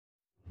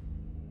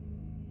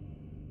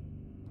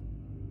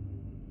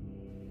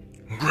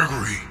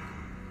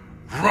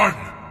Run!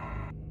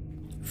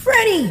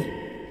 Freddy!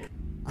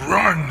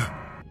 Run!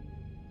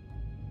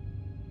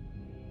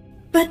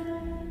 But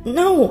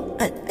no,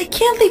 I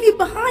can't leave you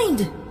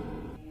behind.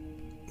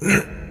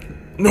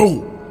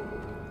 No!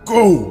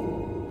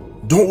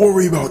 Go! Don't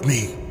worry about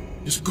me.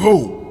 Just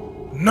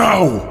go!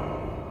 Now!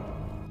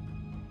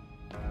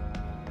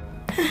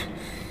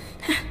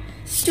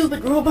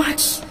 Stupid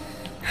robots.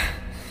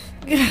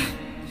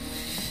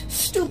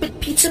 Stupid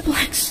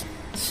Pizzaplex.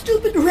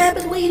 Stupid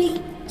Rabbit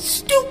Lady.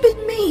 Stupid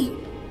me.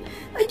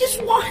 I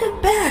just want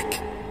him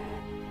back.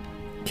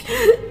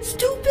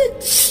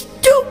 Stupid,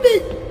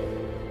 stupid.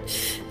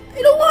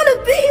 I don't want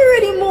to be here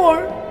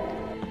anymore.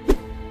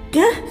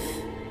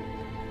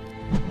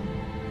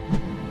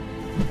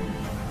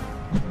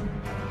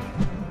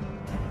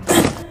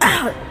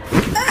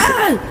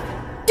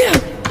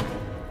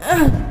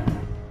 Huh?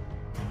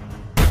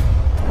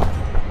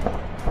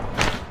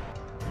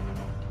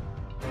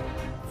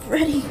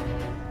 Freddy.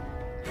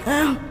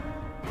 Ow.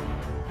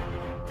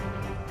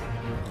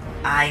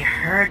 I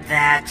heard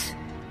that.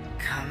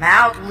 Come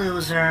out,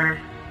 loser.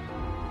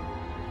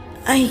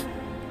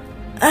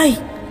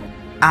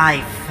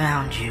 I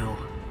found you.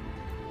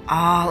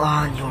 All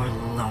on your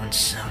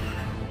lonesome.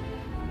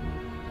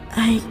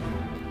 I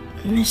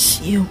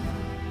miss you.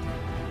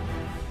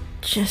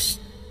 Just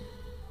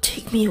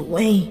take me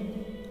away.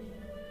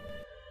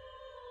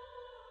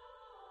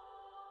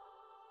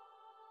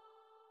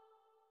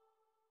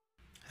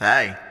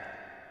 Hey.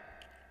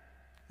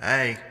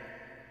 Hey.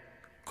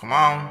 Come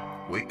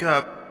on, wake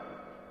up.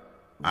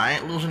 I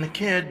ain't losing a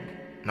kid.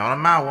 Not on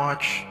my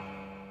watch.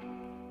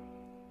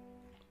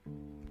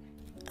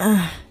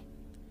 Huh?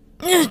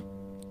 Yeah!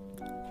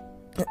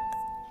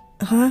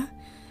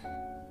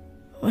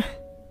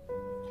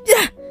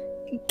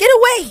 Get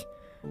away!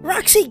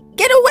 Roxy,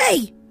 get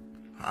away!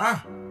 Huh?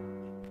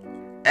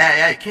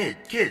 Hey,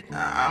 kid,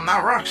 I'm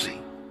not Roxy.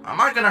 I'm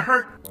not gonna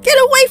hurt. Get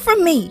away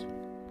from me!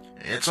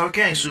 It's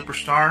okay,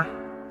 superstar.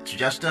 It's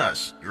just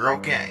us. You're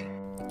okay.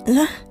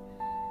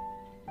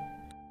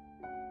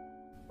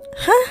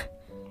 Huh?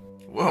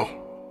 Whoa.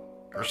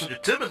 You're such a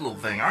timid little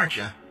thing, aren't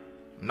you?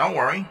 Don't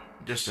worry.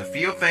 Just a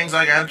few things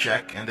I gotta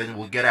check, and then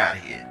we'll get out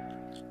of here.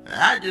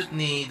 I just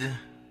need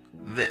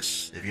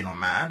this, if you don't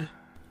mind.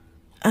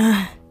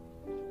 Am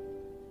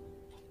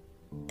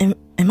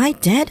I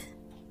dead?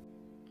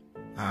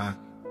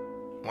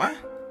 What?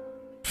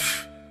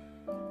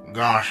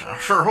 Gosh, I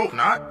sure hope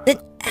not.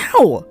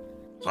 Ow!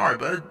 Sorry,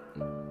 bud.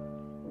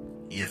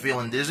 You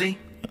feeling dizzy?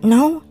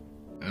 No?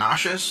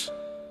 Nauseous?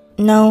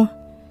 No.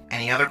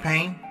 Any other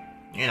pain?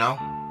 You know,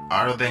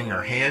 other than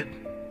your head?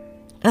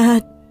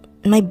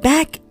 My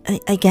back,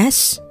 I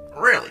guess.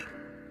 Really?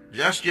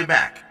 Just your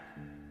back?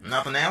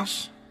 Nothing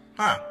else?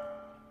 Huh.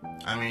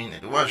 I mean,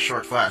 it was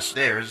short flight of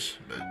stairs,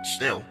 but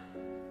still.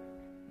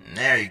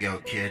 There you go,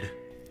 kid.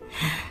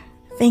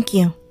 Thank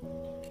you.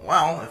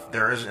 Well, if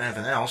there isn't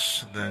anything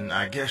else, then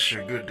I guess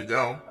you're good to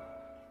go.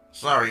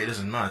 Sorry it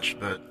isn't much,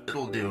 but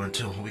it'll do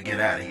until we get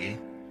out of here.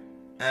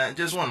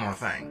 Just one more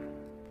thing.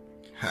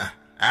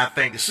 I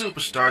think the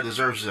superstar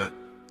deserves a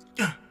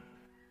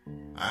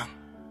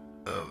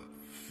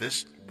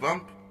fist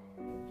bump?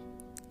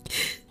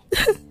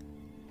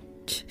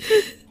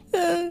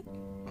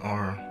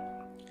 Or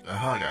a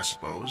hug, I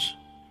suppose.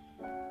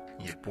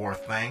 You poor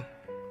thing.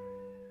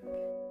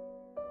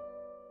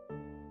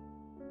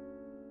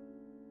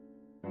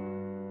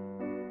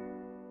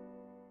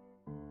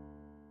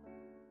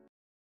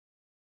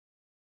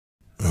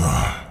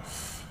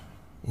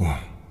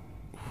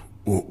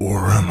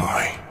 Or am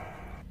I?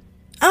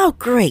 Oh,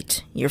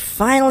 great. You're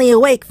finally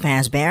awake,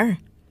 Fazbear.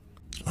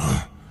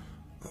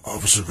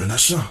 Officer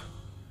Vanessa?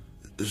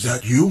 Is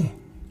that you?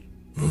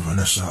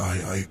 Vanessa,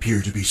 I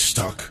appear to be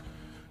stuck.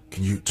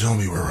 Can you tell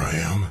me where I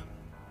am?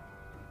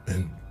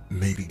 And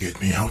maybe get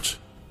me out?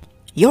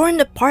 You're in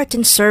the part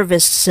and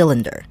service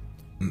cylinder.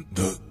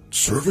 The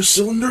service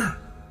cylinder?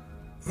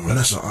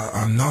 Vanessa,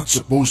 I'm not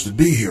supposed to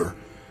be here.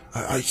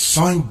 I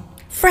signed...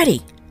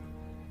 Freddy,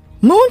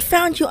 Moon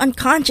found you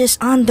unconscious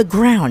on the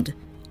ground.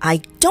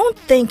 I don't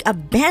think a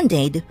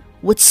band-aid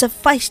would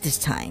suffice this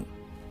time.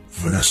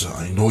 Vanessa,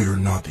 I know you're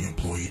not the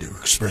employee to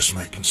express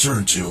my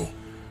concern to,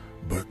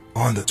 but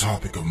on the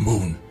topic of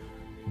Moon,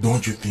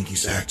 don't you think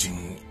he's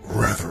acting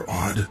rather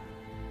odd?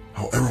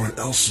 How everyone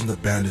else in the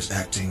band is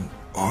acting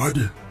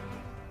odd?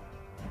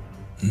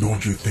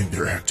 Don't you think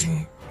they're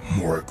acting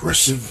more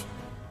aggressive,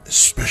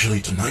 especially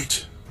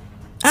tonight?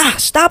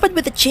 Stop it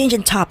with the change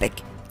in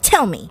topic.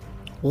 Tell me,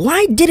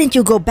 why didn't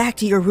you go back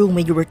to your room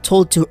when you were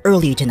told to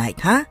earlier tonight,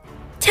 huh?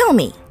 Tell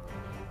me.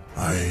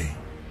 I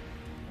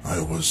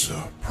was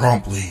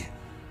promptly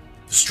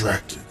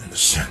distracted in a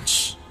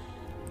sense.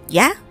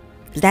 Yeah?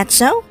 Is that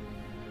so?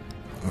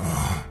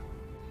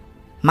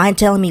 Mind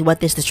telling me what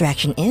this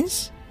distraction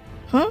is?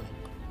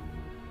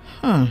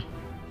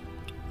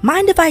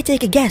 Mind if I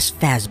take a guess,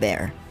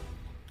 Fazbear?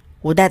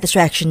 Would that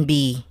distraction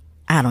be,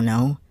 I don't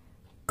know,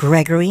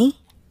 Gregory?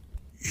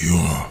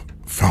 You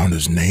found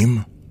his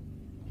name?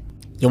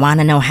 You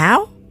wanna know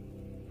how?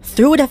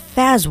 Through the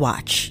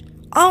Fazwatch.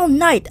 All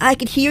night I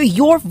could hear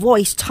your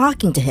voice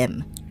talking to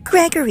him.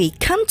 Gregory,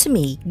 come to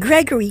me.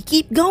 Gregory,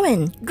 keep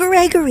going.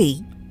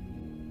 Gregory.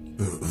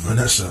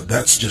 Vanessa,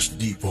 that's just a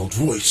default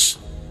voice.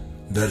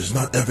 That is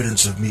not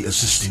evidence of me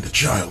assisting the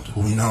child,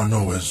 who we now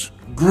know as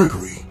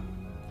Gregory.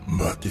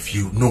 But if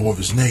you know of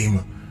his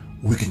name,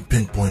 we can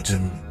pinpoint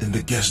him in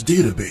the guest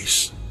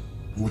database,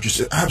 which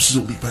is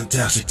absolutely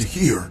fantastic to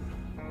hear.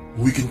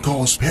 We can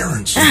call his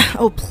parents.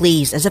 Oh,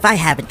 please, as if I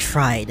haven't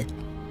tried.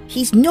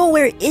 He's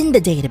nowhere in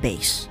the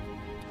database.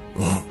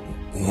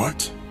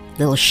 What?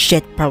 Little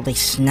shit probably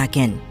snuck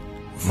in.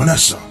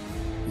 Vanessa,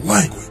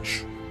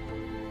 language.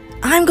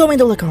 I'm going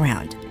to look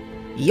around.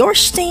 You're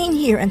staying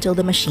here until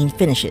the machine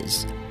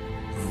finishes.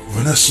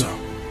 Vanessa,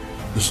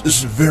 this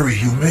isn't very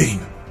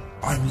humane.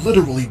 I'm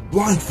literally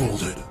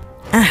blindfolded.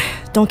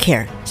 Don't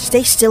care.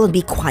 Stay still and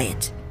be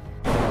quiet.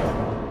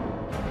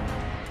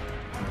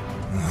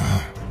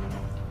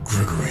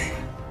 Gregory,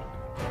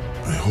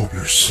 I hope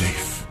you're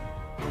safe.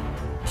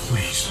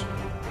 Please,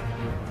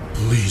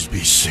 please be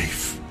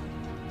safe.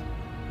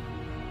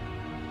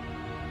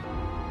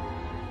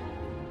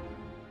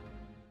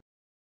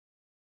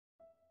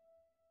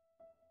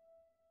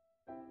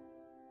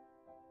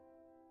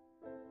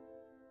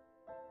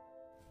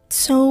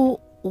 So,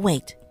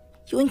 wait.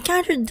 You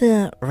encountered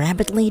the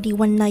rabbit lady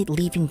one night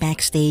leaving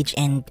backstage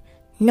and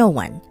no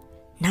one,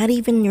 not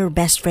even your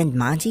best friend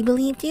Monty,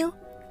 believed you?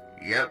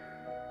 Yep.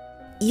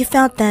 You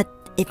felt that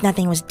if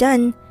nothing was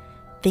done,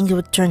 things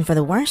would turn for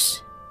the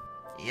worse?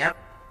 Yep.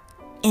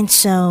 And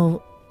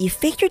so, you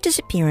faked your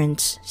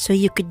disappearance so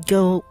you could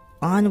go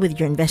on with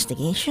your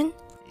investigation?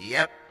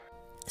 Yep.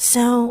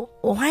 So,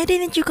 why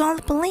didn't you call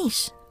the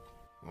police?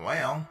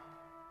 Well,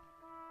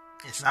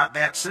 it's not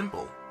that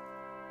simple.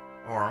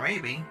 Or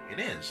maybe it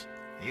is.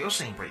 You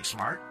seem pretty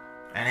smart.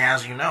 And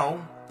as you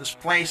know, this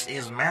place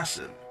is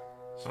massive.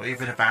 So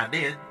even if I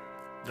did,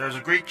 there's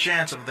a great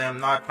chance of them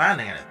not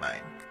finding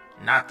anything.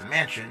 Not to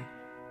mention,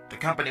 the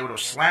company would have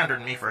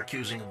slandered me for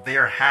accusing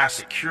their high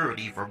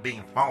security for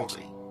being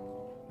faulty.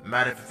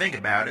 But if you think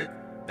about it,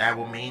 that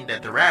will mean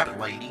that the rabbit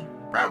lady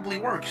probably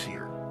works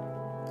here.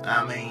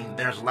 I mean,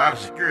 there's a lot of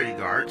security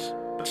guards,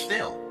 but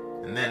still.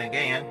 And then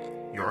again,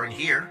 you're in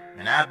here,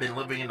 and I've been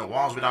living in the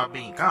walls without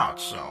being caught,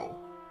 so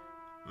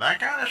that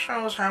kind of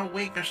shows how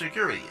weak their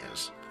security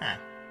is. Huh.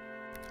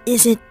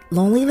 Is it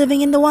lonely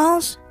living in the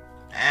walls?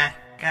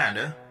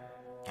 Kinda.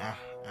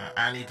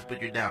 I need to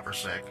put you down for a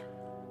sec.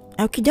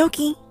 Okie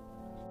dokie.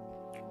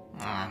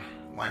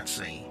 Let's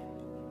see.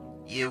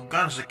 You've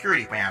got a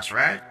security pass,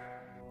 right?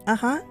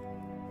 Uh-huh.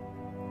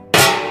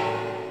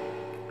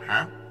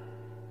 Huh?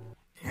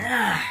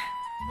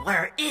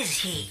 Where is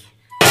he?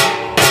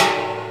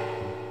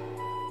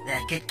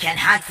 That kid can't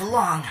hide for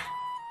long.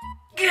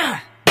 Gah!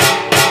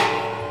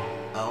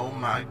 Oh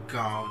my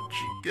god,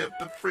 she got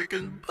the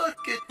freaking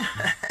bucket.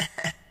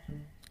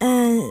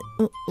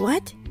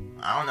 What?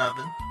 Oh,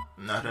 nothing.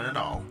 Nothing at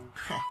all.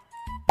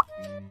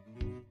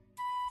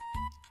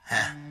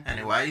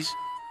 Anyways,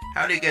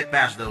 how do you get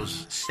past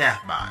those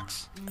staff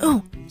bots?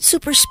 Oh,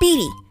 super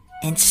speedy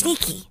and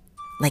sneaky,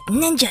 like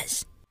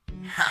ninjas.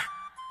 Ha!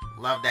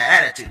 Love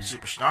that attitude,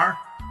 superstar.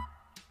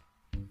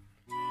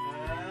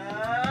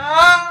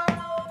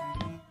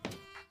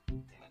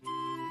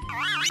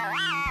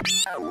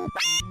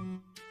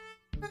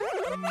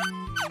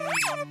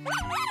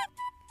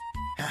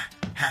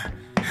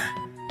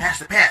 Pass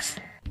the pass.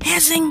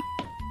 Passing.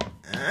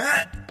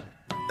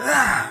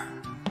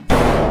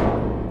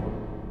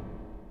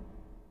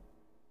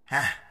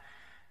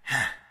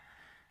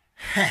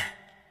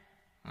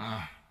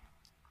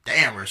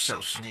 Damn, we're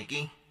so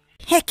sneaky.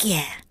 Heck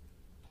yeah.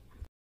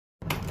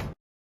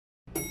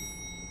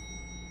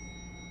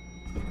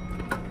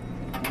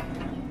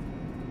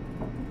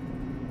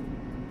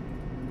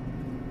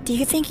 Do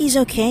you think he's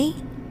okay?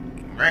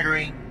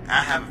 Gregory,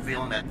 I have a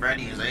feeling that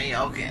Freddy is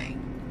A-okay.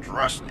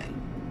 Trust me.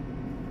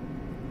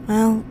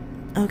 Well,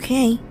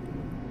 okay.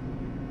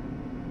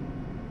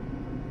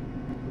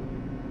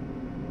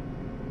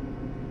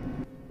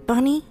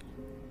 Bunny?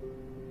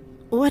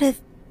 What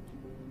if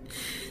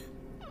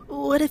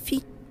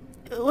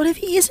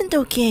he isn't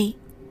okay?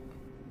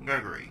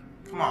 Gregory,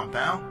 come on,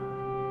 pal.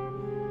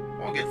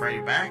 We'll get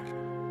Freddy back.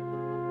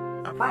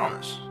 I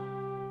promise.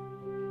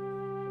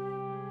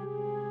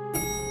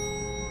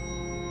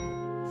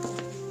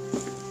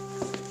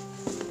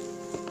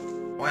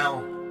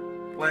 Well,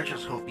 let's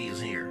just hope he is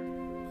here.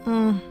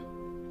 Come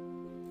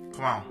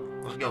on,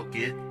 let's go,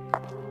 kid.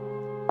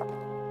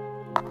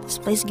 This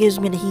place gives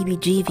me the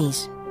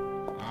heebie-jeebies.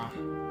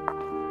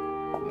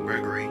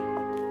 Gregory,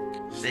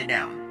 stay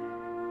down.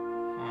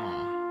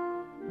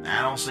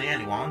 I don't see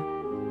anyone.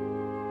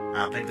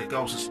 I think the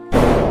ghost is...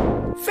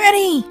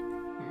 Freddy!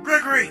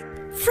 Gregory!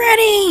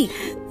 Freddy!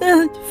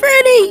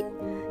 Freddy!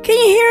 Can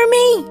you hear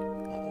me?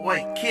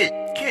 Wait, kid,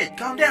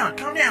 calm down.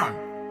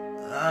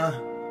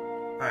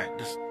 Alright,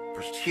 just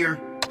first here.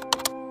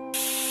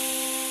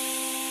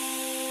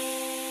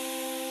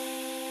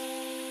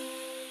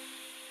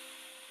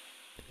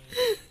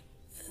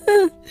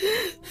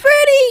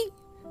 Freddy!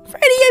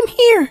 Freddy, I'm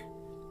here!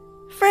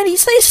 Freddy,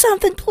 say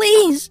something,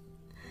 please!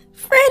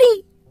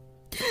 Freddy!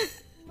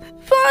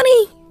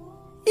 Bonnie!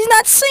 He's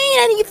not saying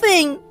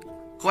anything!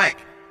 Quick,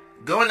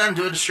 go and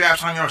undo the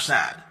straps on your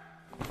side.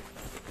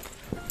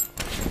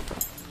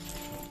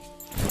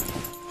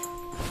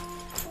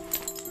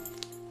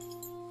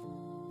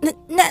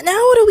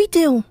 Now what do we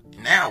do?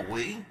 Now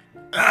we...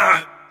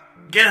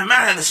 get him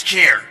out of this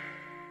chair!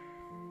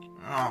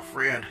 Oh,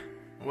 Fred,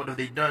 what have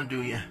they done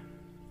to you?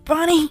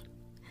 Bonnie?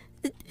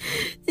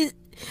 Is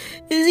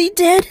he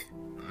dead?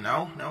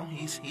 No,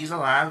 he's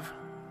alive.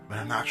 But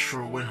I'm not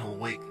sure when he'll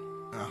wake.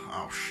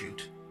 Oh,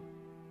 shoot.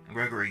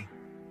 Gregory,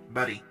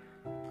 buddy,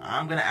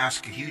 I'm gonna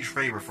ask a huge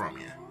favor from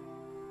you.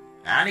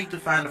 I need to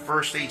find a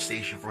first aid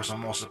station for some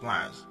more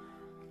supplies.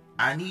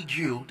 I need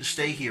you to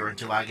stay here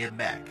until I get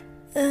back.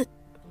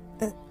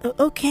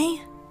 Okay.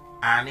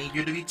 I need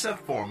you to be tough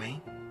for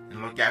me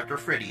and look after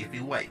Freddy if he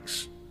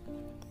wakes.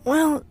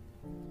 Well,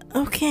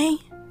 okay.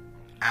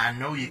 I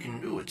know you can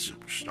do it,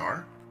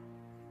 superstar.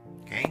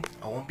 Okay?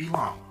 I won't be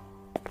long.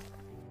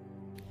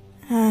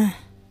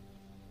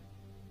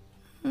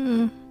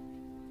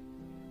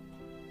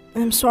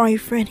 I'm sorry,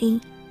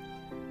 Freddy.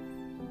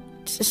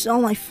 This is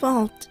all my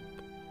fault.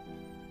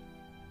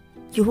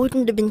 You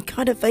wouldn't have been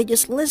cut if I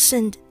just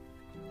listened.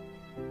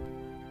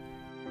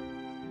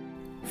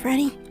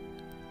 Freddy,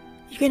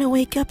 you gonna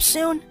wake up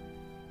soon?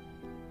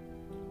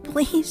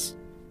 Please?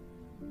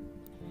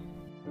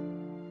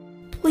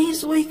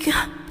 Please wake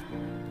up.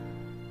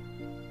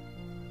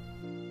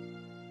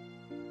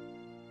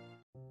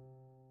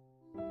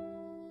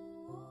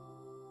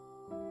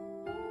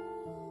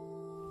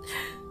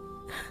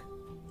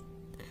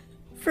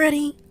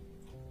 Freddy,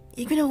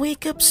 you gonna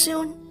wake up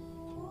soon?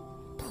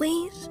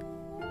 Please?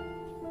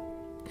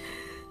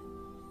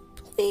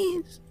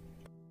 Please.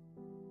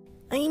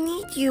 I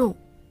need you.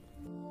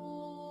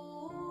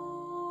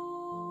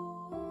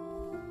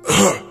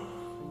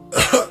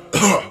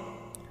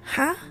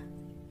 Huh?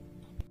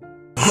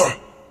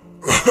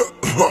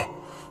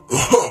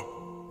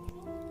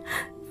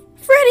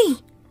 Freddy!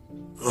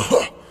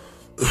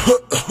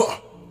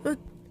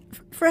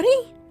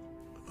 Freddy?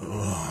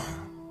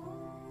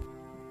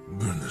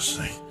 Goodness,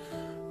 I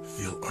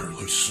feel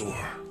utterly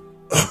sore.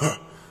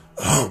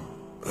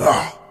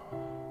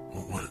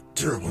 What a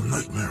terrible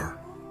nightmare.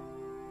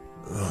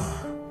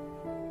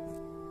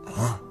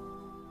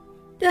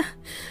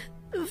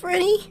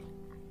 Freddy?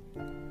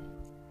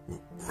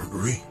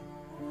 Gregory?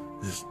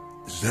 Is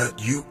that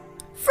you?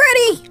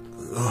 Freddy!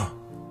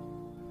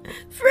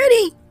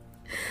 Freddy!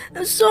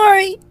 I'm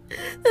sorry.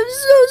 I'm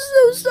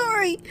so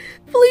sorry.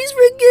 Please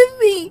forgive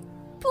me.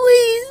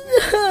 Please.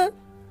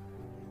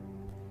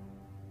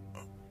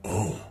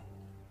 Oh,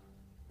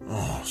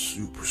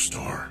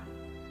 superstar.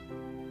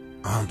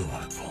 I'm the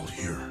one at fault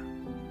here.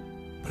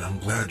 But I'm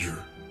glad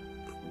you're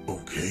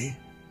okay.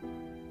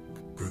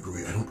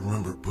 Gregory, I don't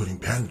remember putting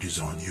bandages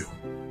on you.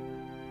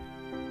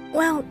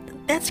 Well,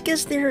 that's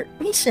because they're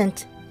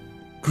recent.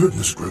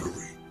 Goodness,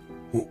 Gregory.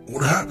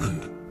 What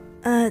happened?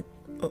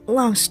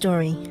 Long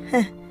story.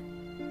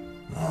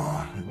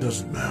 It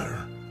doesn't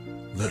matter.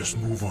 Let us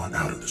move on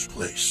out of this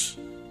place.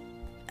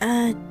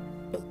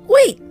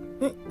 Wait!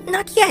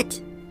 Not yet!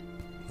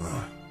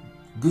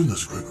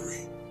 Goodness,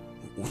 Gregory.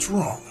 What's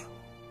wrong?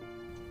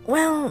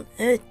 Well,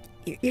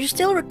 you're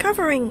still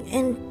recovering,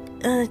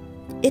 and,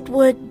 it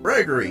would...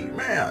 Gregory,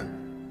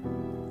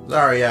 man.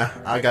 Sorry,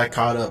 I got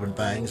caught up in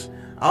things.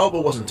 I hope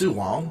it wasn't too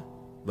long,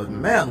 but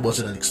man, was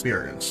it an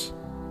experience.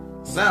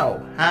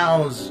 So,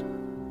 how's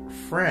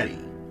Freddy?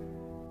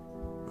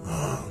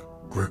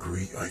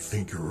 Gregory, I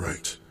think you're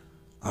right.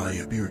 I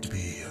appear to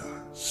be,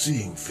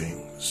 seeing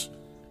things.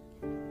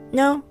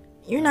 No,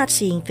 you're not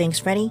seeing things,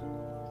 Freddy.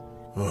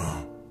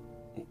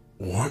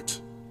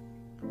 What?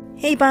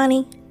 Hey,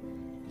 Bonnie.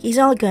 He's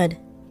all good.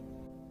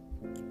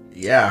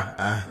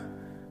 Yeah,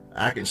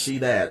 I can see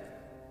that.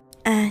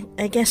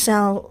 I guess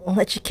I'll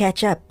let you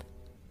catch up.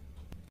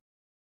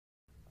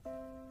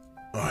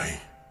 I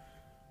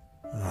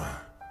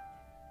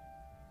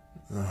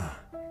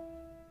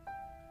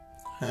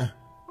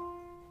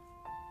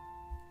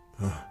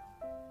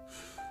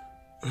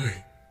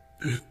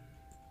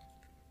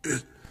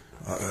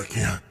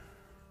can't.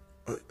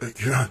 I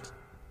can't.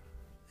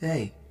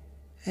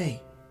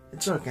 Hey,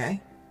 it's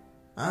okay.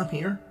 I'm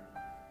here.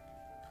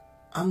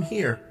 I'm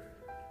here.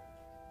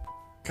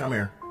 Come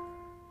here.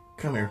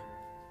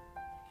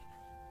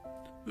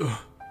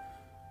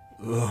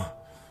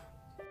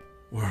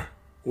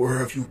 Where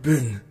have you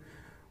been?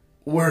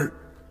 Where?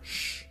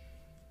 Shh.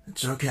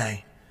 It's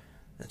okay.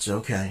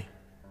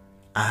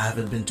 I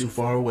haven't been too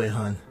far away,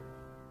 hun.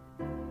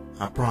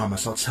 I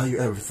promise I'll tell you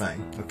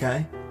everything,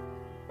 okay?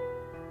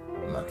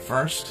 But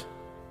first,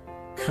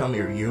 come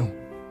here, you.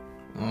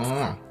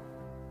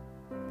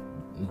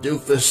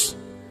 Doofus,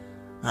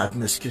 I've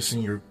missed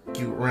kissing your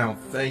cute round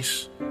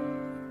face.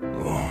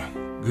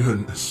 Oh,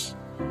 goodness.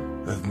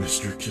 I've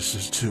missed your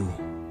kisses too.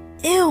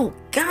 Ew,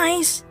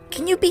 guys,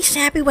 can you be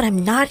sappy when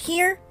I'm not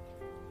here?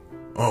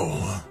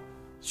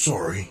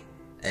 Sorry.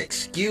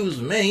 Excuse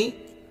me?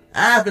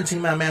 I haven't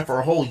seen my man for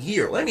a whole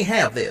year. Let me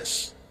have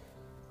this.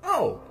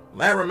 Oh,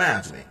 that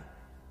reminds me.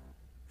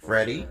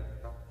 Freddy?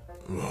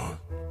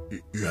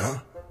 Yeah?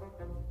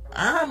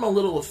 I'm a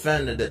little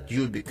offended that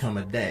you'd become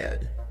a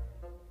dad.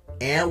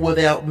 And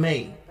without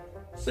me.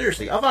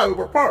 Seriously, I thought we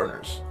were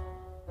partners.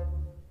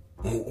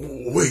 Oh,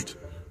 wait.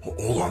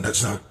 Hold on,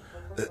 that's not...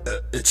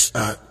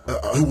 I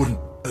wouldn't...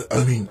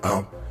 I mean,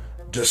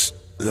 just...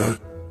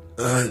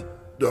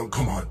 no,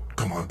 come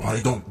on,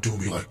 Bonnie, don't do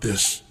me like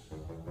this.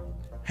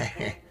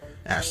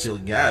 I still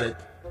got it.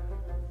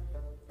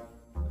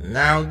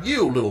 Now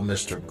you, little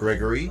Mr.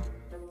 Gregory.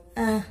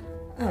 Oh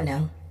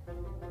no.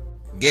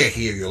 Get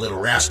here, you little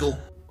rascal.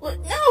 What?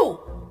 No!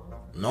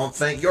 Don't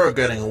think you're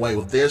getting away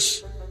with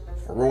this.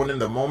 For ruining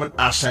the moment,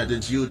 I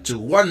sentence you to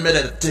 1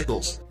 minute of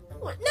tickles.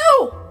 What?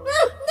 No!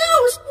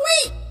 No!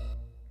 Wait!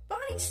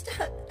 Bonnie,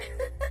 stop!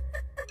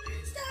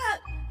 Stop!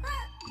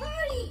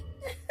 Bonnie!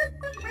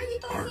 Freddy,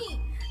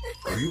 Bonnie!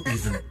 Are you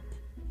even...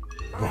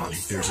 Bonnie,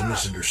 there's a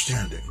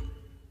misunderstanding.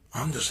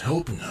 I'm just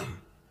helping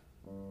him.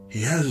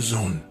 He has his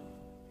own...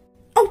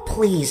 Oh,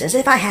 please, as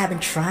if I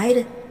haven't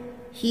tried.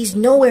 He's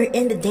nowhere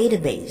in the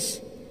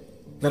database.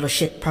 Little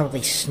shit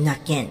probably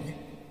snuck in.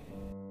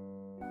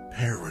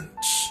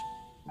 Parents.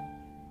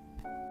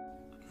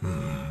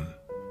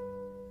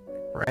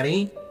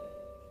 Freddy?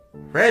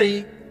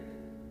 Freddy?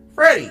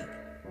 Freddy!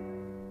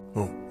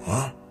 Oh,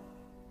 huh?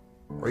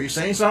 Were you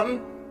saying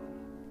something?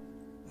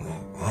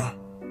 Huh?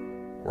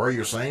 Were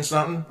you saying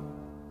something?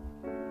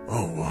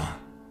 Oh,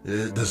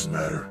 it doesn't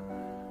matter.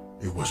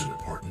 It wasn't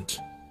important.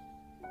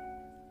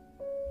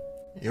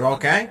 You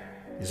okay?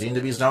 You seem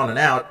to be zoning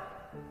out.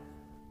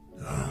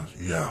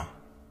 Yeah.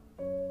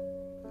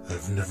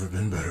 I've never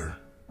been better.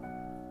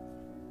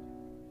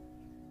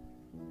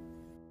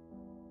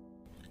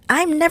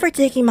 I'm never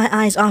taking my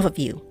eyes off of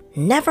you.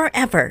 Never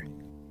ever.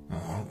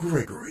 Oh,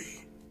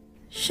 Gregory.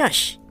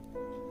 Shush.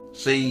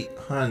 See,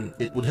 hun,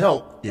 it would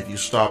help if you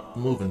stopped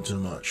moving too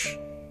much.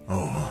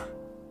 Oh,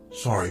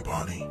 sorry,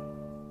 Bonnie.